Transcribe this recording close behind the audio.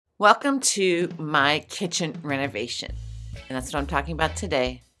Welcome to my kitchen renovation, and that's what I'm talking about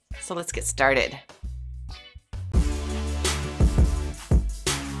today. So let's get started.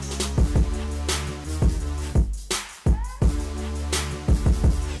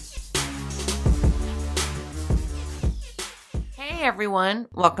 Hey everyone,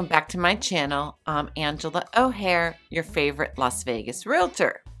 welcome back to my channel. I'm Angela O'Hare, your favorite Las Vegas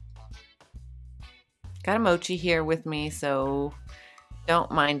realtor. Got a Mochi here with me, so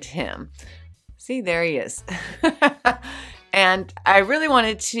don't mind him. See, there he is. And I really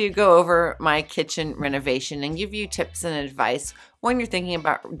wanted to go over my kitchen renovation and give you tips and advice when you're thinking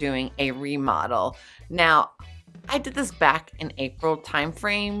about doing a remodel. Now, I did this back in May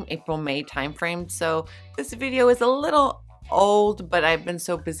timeframe, so this video is a little old, but I've been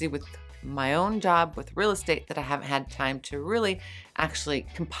so busy with my own job with real estate that I haven't had time to really actually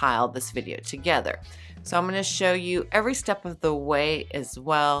compile this video together. So I'm going to show you every step of the way as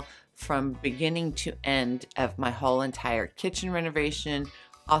well, from beginning to end of my whole entire kitchen renovation,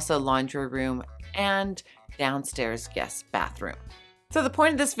 also laundry room and downstairs guest bathroom. So the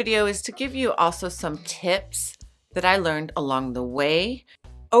point of this video is to give you also some tips that I learned along the way.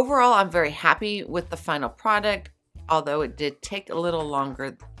 Overall, I'm very happy with the final product, although it did take a little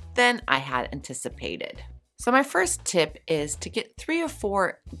longer than I had anticipated. So my first tip is to get 3 or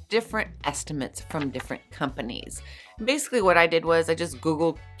 4 different estimates from different companies. Basically what I did was I just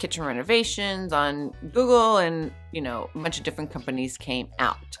Googled kitchen renovations on Google, and a bunch of different companies came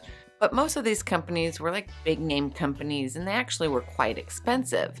out. But most of these companies were like big name companies, and they actually were quite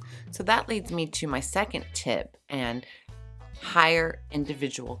expensive. So that leads me to my second tip, and hire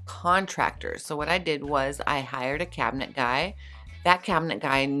individual contractors. So what I did was I hired a cabinet guy. That cabinet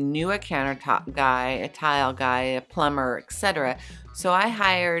guy knew a countertop guy, a tile guy, a plumber, etc. So I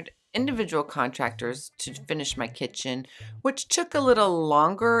hired individual contractors to finish my kitchen, which took a little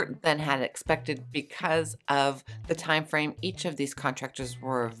longer than had expected because of the time frame each of these contractors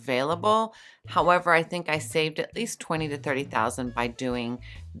were available. However, I think I saved at least $20,000 to $30,000 by doing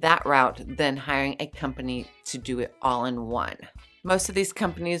that route than hiring a company to do it all in one. Most of these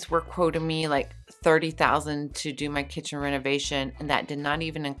companies were quoting me like $30,000 to do my kitchen renovation, and that did not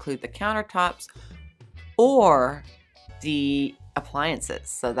even include the countertops or the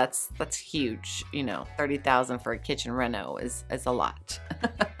appliances. So that's huge. $30,000 for a kitchen reno is a lot.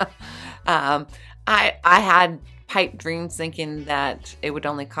 I had pipe dreams thinking that it would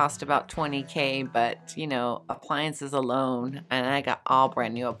only cost about $20,000, but appliances alone, and I got all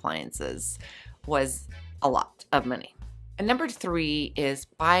brand new appliances, was a lot of money. And number 3 is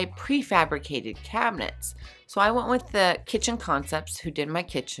buy prefabricated cabinets. So I went with the Kitchen Concepts, who did my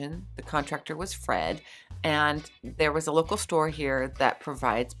kitchen. The contractor was Fred, and there was a local store here that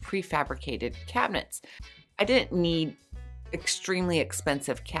provides prefabricated cabinets. I didn't need extremely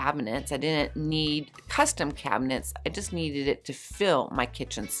expensive cabinets. I didn't need custom cabinets. I just needed it to fill my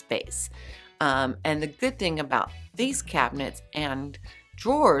kitchen space. And the good thing about these cabinets and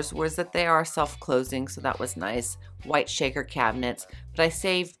drawers was that they are self-closing, so that was nice. White shaker cabinets, but I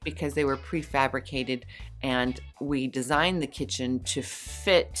saved because they were prefabricated, and we designed the kitchen to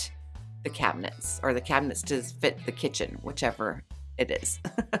fit the cabinets, or the cabinets to fit the kitchen, whichever it is.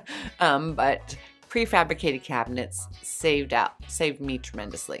 But prefabricated cabinets saved me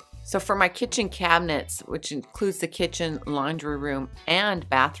tremendously. So for my kitchen cabinets, which includes the kitchen, laundry room, and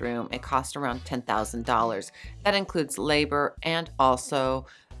bathroom, it cost around $10,000. That includes labor and also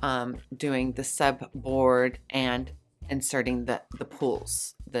doing the subboard and inserting the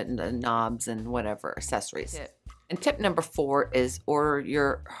pulls, the knobs and whatever accessories. And tip number 4 is order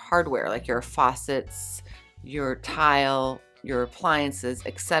your hardware, like your faucets, your tile, your appliances,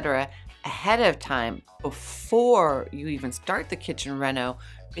 etc., ahead of time before you even start the kitchen reno,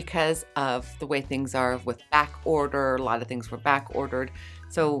 because of the way things are with back order. A lot of things were back ordered.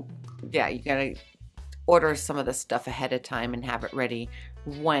 So yeah, you gotta order some of the stuff ahead of time and have it ready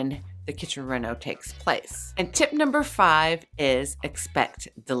when the kitchen reno takes place. And tip number 5 is expect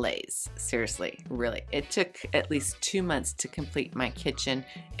delays. Seriously, really. It took at least 2 months to complete my kitchen,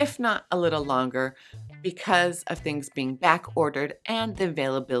 if not a little longer, because of things being back ordered and the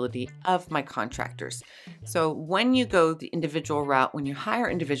availability of my contractors. So when you go the individual route, when you hire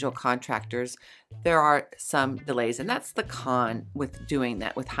individual contractors, there are some delays, and that's the con with doing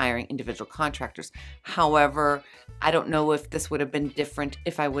that, with hiring individual contractors. However, I don't know if this would have been different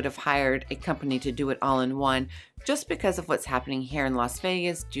if I would have hired a company to do it all in one, just because of what's happening here in Las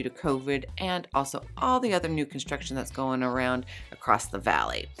Vegas due to COVID and also all the other new construction that's going around across the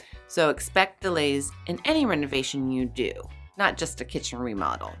valley. So expect delays in any renovation you do, not just a kitchen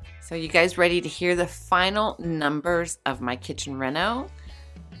remodel. So you guys ready to hear the final numbers of my kitchen reno?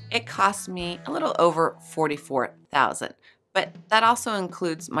 It cost me a little over $44,000, but that also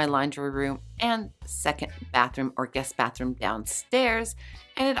includes my laundry room and second bathroom or guest bathroom downstairs,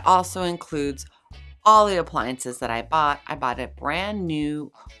 and it also includes all the appliances that I bought. I bought a brand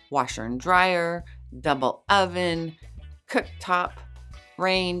new washer and dryer, double oven, cooktop,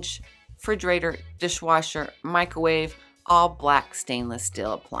 range, refrigerator, dishwasher, microwave, all black stainless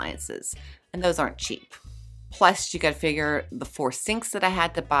steel appliances, and those aren't cheap. Plus, you got to figure the 4 sinks that I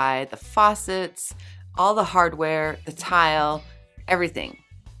had to buy, the faucets, all the hardware, the tile, everything.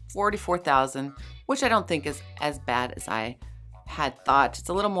 $44,000, which I don't think is as bad as I had thought. It's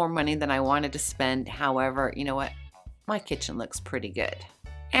a little more money than I wanted to spend. However, you know what? My kitchen looks pretty good.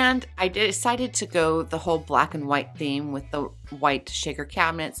 And I decided to go the whole black and white theme with the white shaker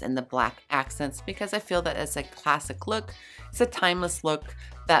cabinets and the black accents because I feel that it's a classic look. It's a timeless look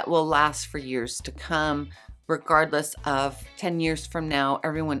that will last for years to come. Regardless of 10 years from now,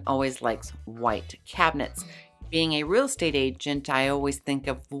 everyone always likes white cabinets. Being a real estate agent, I always think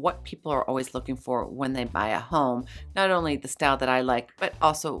of what people are always looking for when they buy a home. Not only the style that I like, but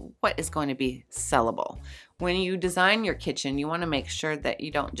also what is going to be sellable. When you design your kitchen, you want to make sure that you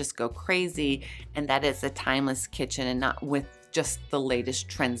don't just go crazy and that it's a timeless kitchen and not with just the latest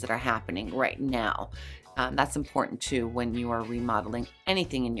trends that are happening right now. That's important too when you are remodeling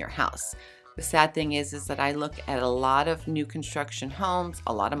anything in your house. The sad thing is that I look at a lot of new construction homes,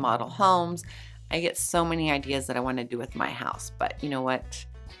 a lot of model homes. I get so many ideas that I want to do with my house, but you know what?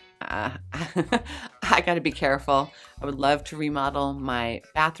 I got to be careful. I would love to remodel my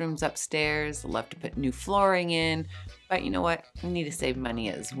bathrooms upstairs, love to put new flooring in, but you know what? I need to save money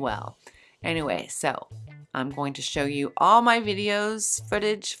as well. Anyway, so I'm going to show you all my videos,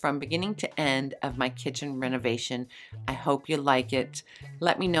 footage from beginning to end of my kitchen renovation. I hope you like it.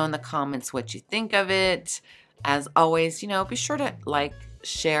 Let me know in the comments what you think of it. As always, you know, be sure to like,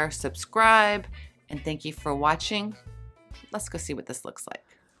 share, subscribe, and thank you for watching. Let's go see what this looks like.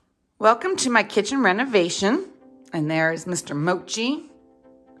 Welcome to my kitchen renovation, and there's Mr. Mochi.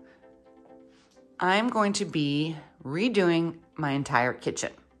 I'm going to be redoing my entire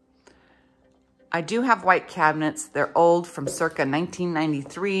kitchen. I do have white cabinets. They're old, from circa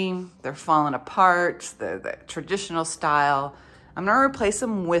 1993. They're falling apart. They're the traditional style. I'm gonna replace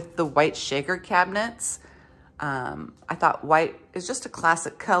them with the white shaker cabinets. I thought white is just a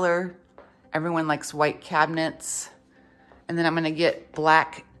classic color. Everyone likes white cabinets. And then I'm gonna get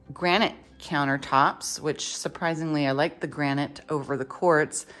black granite countertops, which surprisingly I like the granite over the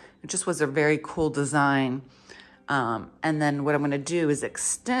quartz. It just was a very cool design. And then what I'm gonna do is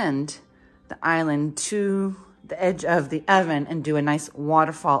extend the island to the edge of the oven and do a nice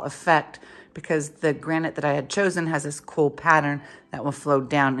waterfall effect because the granite that I had chosen has this cool pattern that will flow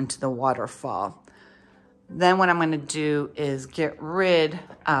down into the waterfall. Then what I'm gonna do is get rid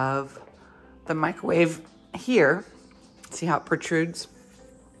of the microwave here. See how it protrudes?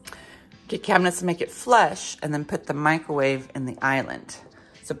 Get cabinets to make it flush and then put the microwave in the island.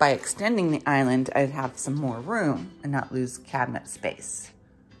 So by extending the island, I'd have some more room and not lose cabinet space.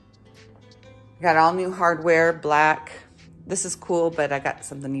 I got all new hardware, black. This is cool, but I got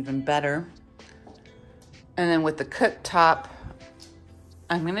something even better. And then with the cooktop,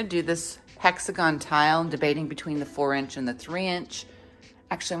 I'm gonna do this hexagon tile. I'm debating between the 4-inch and the 3-inch.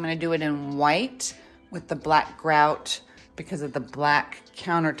 Actually, I'm gonna do it in white with the black grout because of the black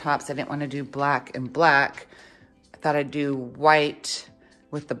countertops. I didn't wanna do black and black. I thought I'd do white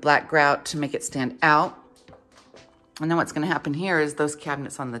with the black grout to make it stand out. And then what's gonna happen here is those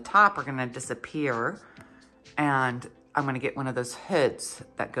cabinets on the top are gonna disappear, and I'm gonna get one of those hoods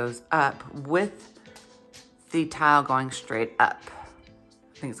that goes up with the tile going straight up.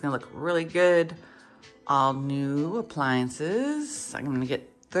 I think it's gonna look really good. All new appliances. I'm gonna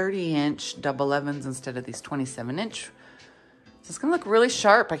get 30-inch double ovens instead of these 27-inch. So it's gonna look really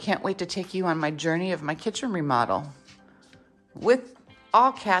sharp. I can't wait to take you on my journey of my kitchen remodel with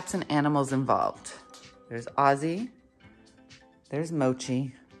all cats and animals involved. There's Ozzy. There's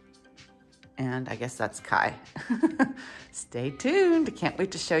Mochi, and I guess that's Kai. Stay tuned. Can't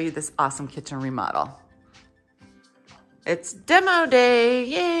wait to show you this awesome kitchen remodel. It's demo day,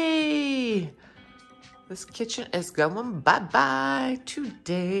 yay! This kitchen is going bye-bye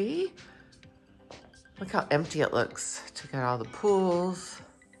today. Look how empty it looks. Took out all the pools,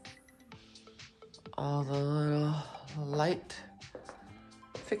 all the little light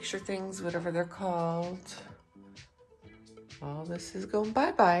fixture things, whatever they're called. All this is going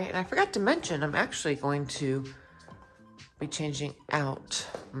bye-bye. And I forgot to mention, I'm actually going to be changing out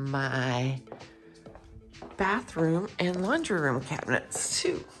my bathroom and laundry room cabinets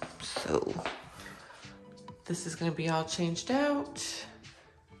too. So this is going to be all changed out.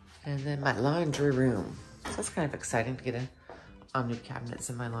 And then my laundry room. So that's kind of exciting to get new cabinets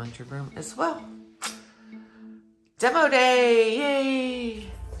in my laundry room as well. Demo day,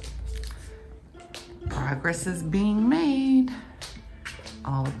 yay! Progress is being made.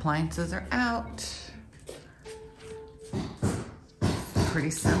 All appliances are out.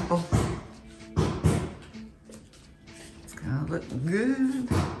 Pretty simple. It's gonna look good.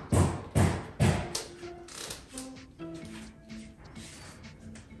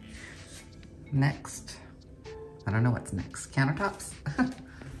 Next, I don't know what's next. Countertops?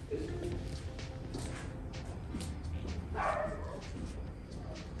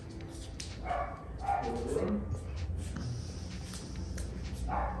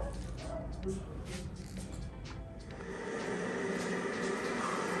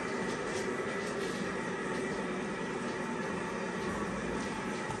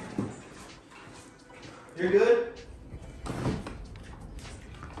 You're good?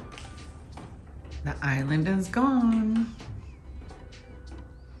 The island is gone.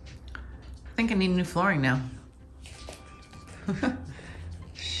 I think I need new flooring now.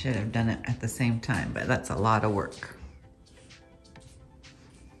 Should have done it at the same time, but that's a lot of work.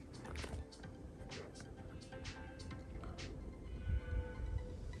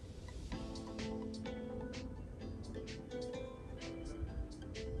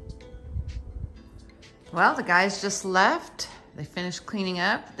 Well, the guys just left. They finished cleaning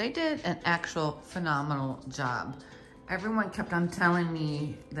up. They did an actual phenomenal job. Everyone kept on telling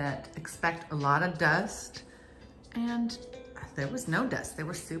me that expect a lot of dust, and there was no dust. They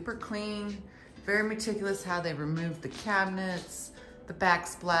were super clean, very meticulous how they removed the cabinets, the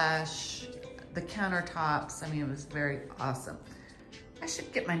backsplash, the countertops. I mean, it was very awesome. I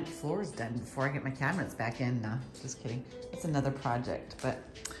should get my floors done before I get my cabinets back in. No, just kidding. It's another project, but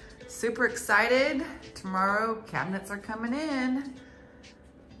super excited. Tomorrow, cabinets are coming in.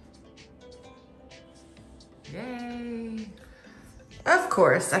 Yay. Of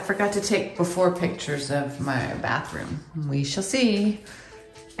course, I forgot to take before pictures of my bathroom. We shall see.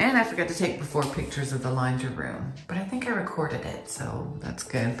 And I forgot to take before pictures of the laundry room, but I think I recorded it, so that's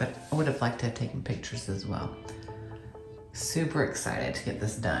good. But I would have liked to have taken pictures as well. Super excited to get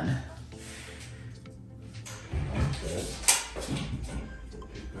this done.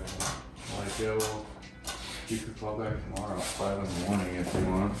 Yeah, well, you could call back tomorrow at 5 in the morning if you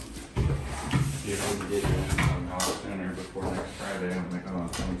want. See if we can get you in some hour sooner before next Friday. I'm like, oh,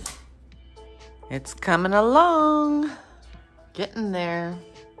 thanks. It's coming along. Getting there.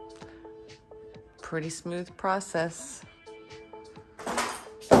 Pretty smooth process.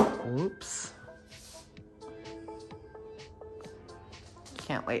 Oops.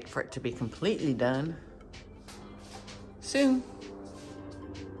 Can't wait for it to be completely done. Soon.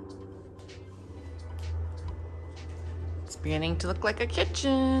 Beginning to look like a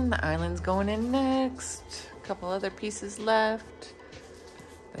kitchen. The island's going in next. A couple other pieces left.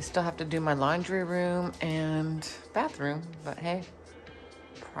 I still have to do my laundry room and bathroom, but hey,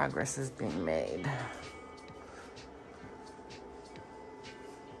 progress is being made.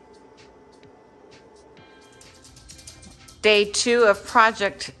 Day 2 of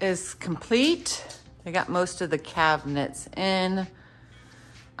project is complete. I got most of the cabinets in.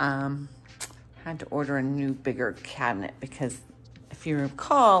 Had to order a new, bigger cabinet because if you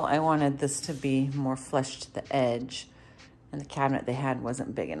recall, I wanted this to be more flush to the edge, and the cabinet they had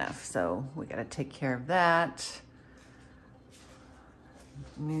wasn't big enough, so we got to take care of that.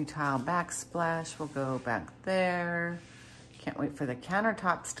 New tile backsplash will go back there. Can't wait for the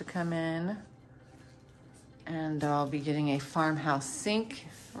countertops to come in. And I'll be getting a farmhouse sink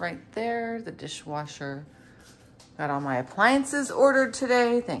right there, the dishwasher. Got all my appliances ordered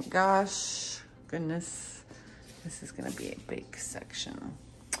today, thank gosh. Goodness, this is gonna be a big section.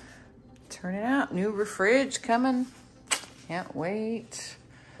 Turn it out, new fridge coming. Can't wait.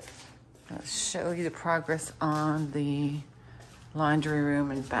 I'll show you the progress on the laundry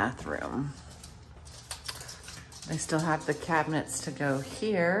room and bathroom. I still have the cabinets to go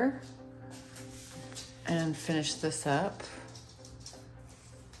here and finish this up.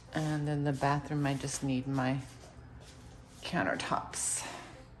 And then the bathroom, I just need my countertops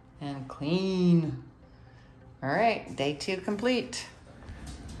and clean. All right, day 2 complete.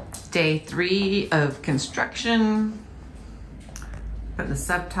 Day 3 of construction. Put the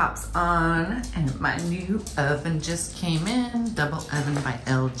subtops on, and my new oven just came in. Double oven by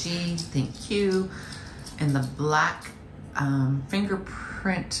LG, thank you. In the black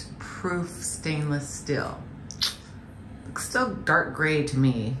fingerprint proof stainless steel. Looks still dark gray to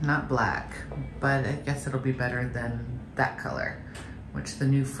me, not black, but I guess it'll be better than that color, which the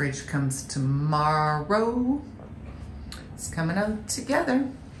new fridge comes tomorrow. It's coming out together.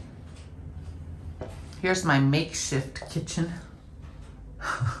 Here's my makeshift kitchen.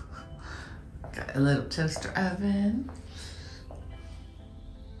 Got a little toaster oven.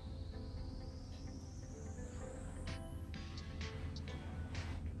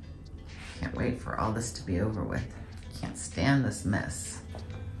 Can't wait for all this to be over with. Can't stand this mess.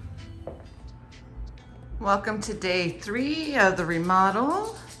 Welcome to day 3 of the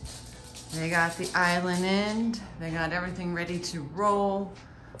remodel. They got the island in. They got everything ready to roll.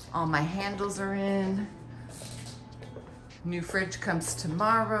 All my handles are in. New fridge comes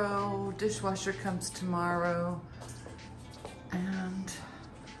tomorrow. Dishwasher comes tomorrow. And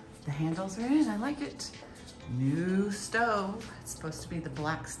the handles are in. I like it. New stove. It's supposed to be the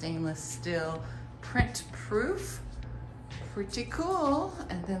black stainless steel, print proof. Pretty cool.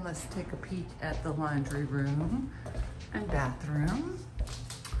 And then let's take a peek at the laundry room and bathroom.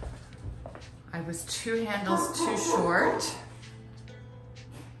 I was 2 handles too short.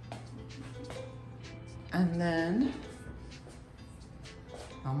 And then,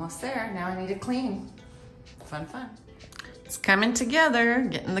 almost there. Now I need to clean. Fun, fun. It's coming together,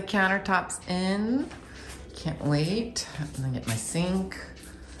 getting the countertops in. Can't wait. I'm gonna get my sink.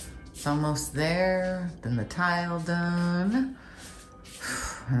 It's almost there. Then the tile done.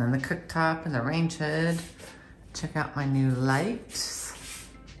 And then the cooktop and the range hood. Check out my new lights.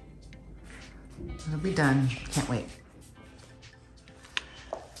 It'll be done. Can't wait.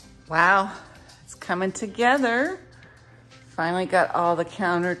 Wow, it's coming together. Finally got all the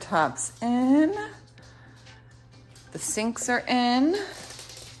countertops in. The sinks are in.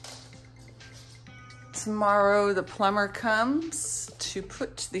 Tomorrow the plumber comes to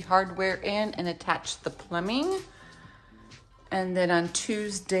put the hardware in and attach the plumbing. And then on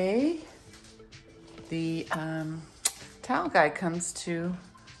Tuesday, the towel guy comes to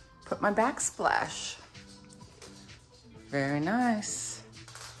put my backsplash. Very nice.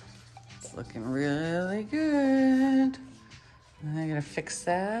 It's looking really good. I'm gonna fix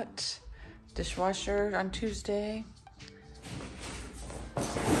that. Dishwasher on Tuesday.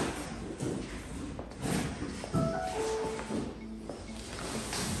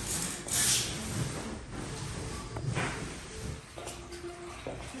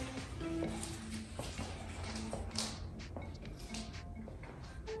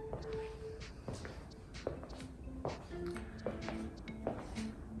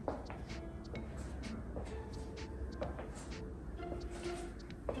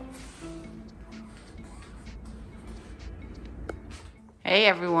 Hey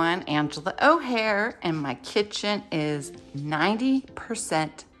everyone, Angela O'Hare, and my kitchen is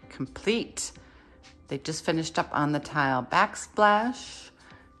 90% complete. They just finished up on the tile backsplash.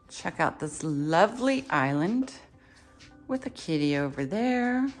 Check out this lovely island with a kitty over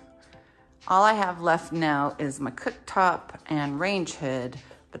there. All I have left now is my cooktop and range hood,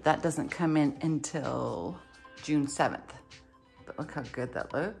 but that doesn't come in until June 7th. But look how good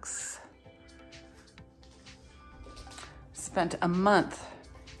that looks. Spent a month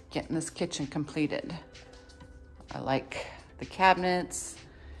getting this kitchen completed. I like the cabinets,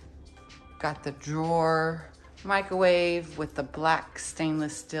 got the drawer, microwave with the black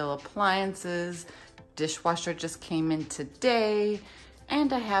stainless steel appliances. Dishwasher just came in today,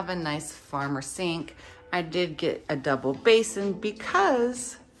 and I have a nice farmer sink. I did get a double basin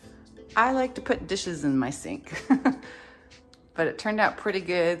because I like to put dishes in my sink. But it turned out pretty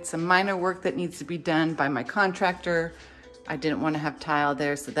good. Some minor work that needs to be done by my contractor. I didn't want to have tile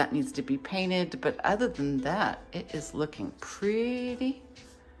there, so that needs to be painted. But other than that, it is looking pretty.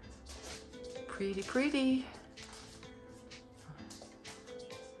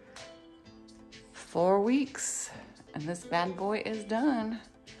 4 weeks, and this bad boy is done.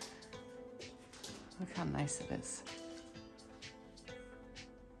 Look how nice it is.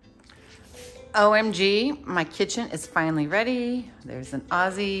 OMG, my kitchen is finally ready. There's an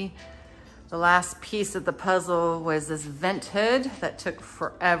Aussie. The last piece of the puzzle was this vent hood that took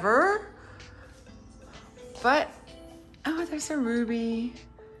forever. But, oh, there's a ruby.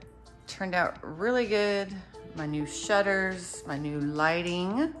 Turned out really good. My new shutters, my new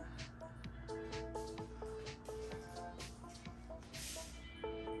lighting.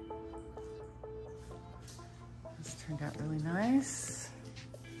 This turned out really nice.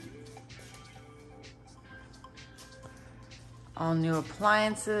 All new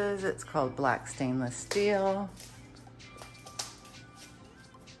appliances. It's called black stainless steel.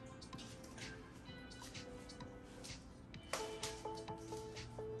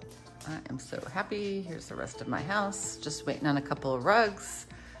 I am so happy. Here's the rest of my house. Just waiting on a couple of rugs.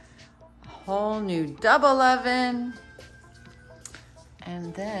 A whole new double oven.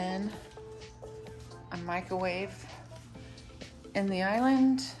 And then a microwave in the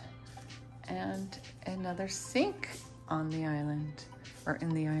island. and another sink on the island, or in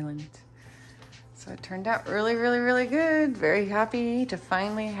the island. So it turned out really, really, really good. Very happy to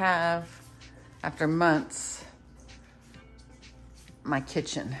finally have, after months, my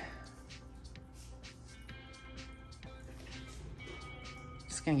kitchen.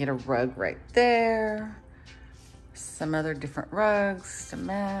 Just gonna get a rug right there. Some other different rugs to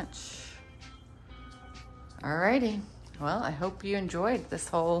match. Alrighty, well, I hope you enjoyed this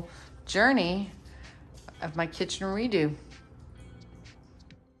whole journey of my kitchen redo.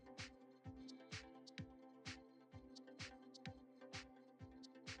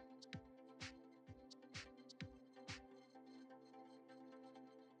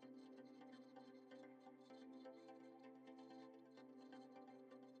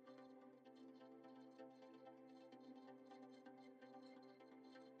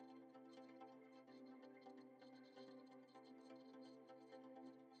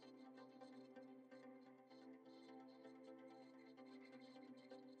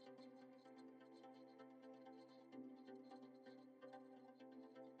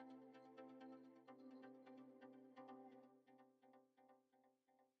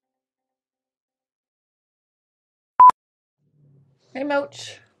 Hey,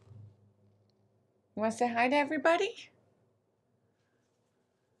 Moach. You want to say hi to everybody?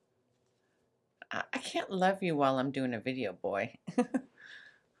 I can't love you while I'm doing a video, boy.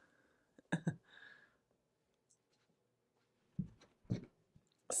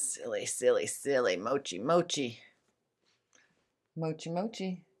 Silly, silly, silly. Mochi, Mochi. Mochi,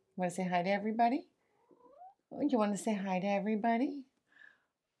 Mochi. Want to say hi to everybody? Oh, you want to say hi to everybody?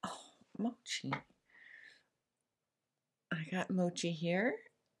 Oh, Mochi. I got Mochi here.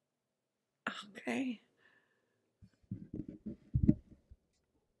 Okay.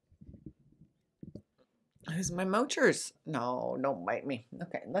 Who's my Mochers? No, don't bite me.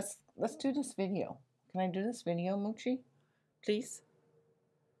 Okay, let's do this video. Can I do this video, Mochi? Please?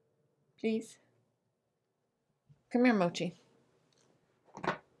 Please? Come here, Mochi.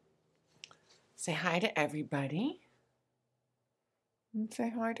 Say hi to everybody. And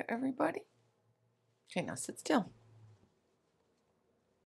say hi to everybody. Okay, now sit still.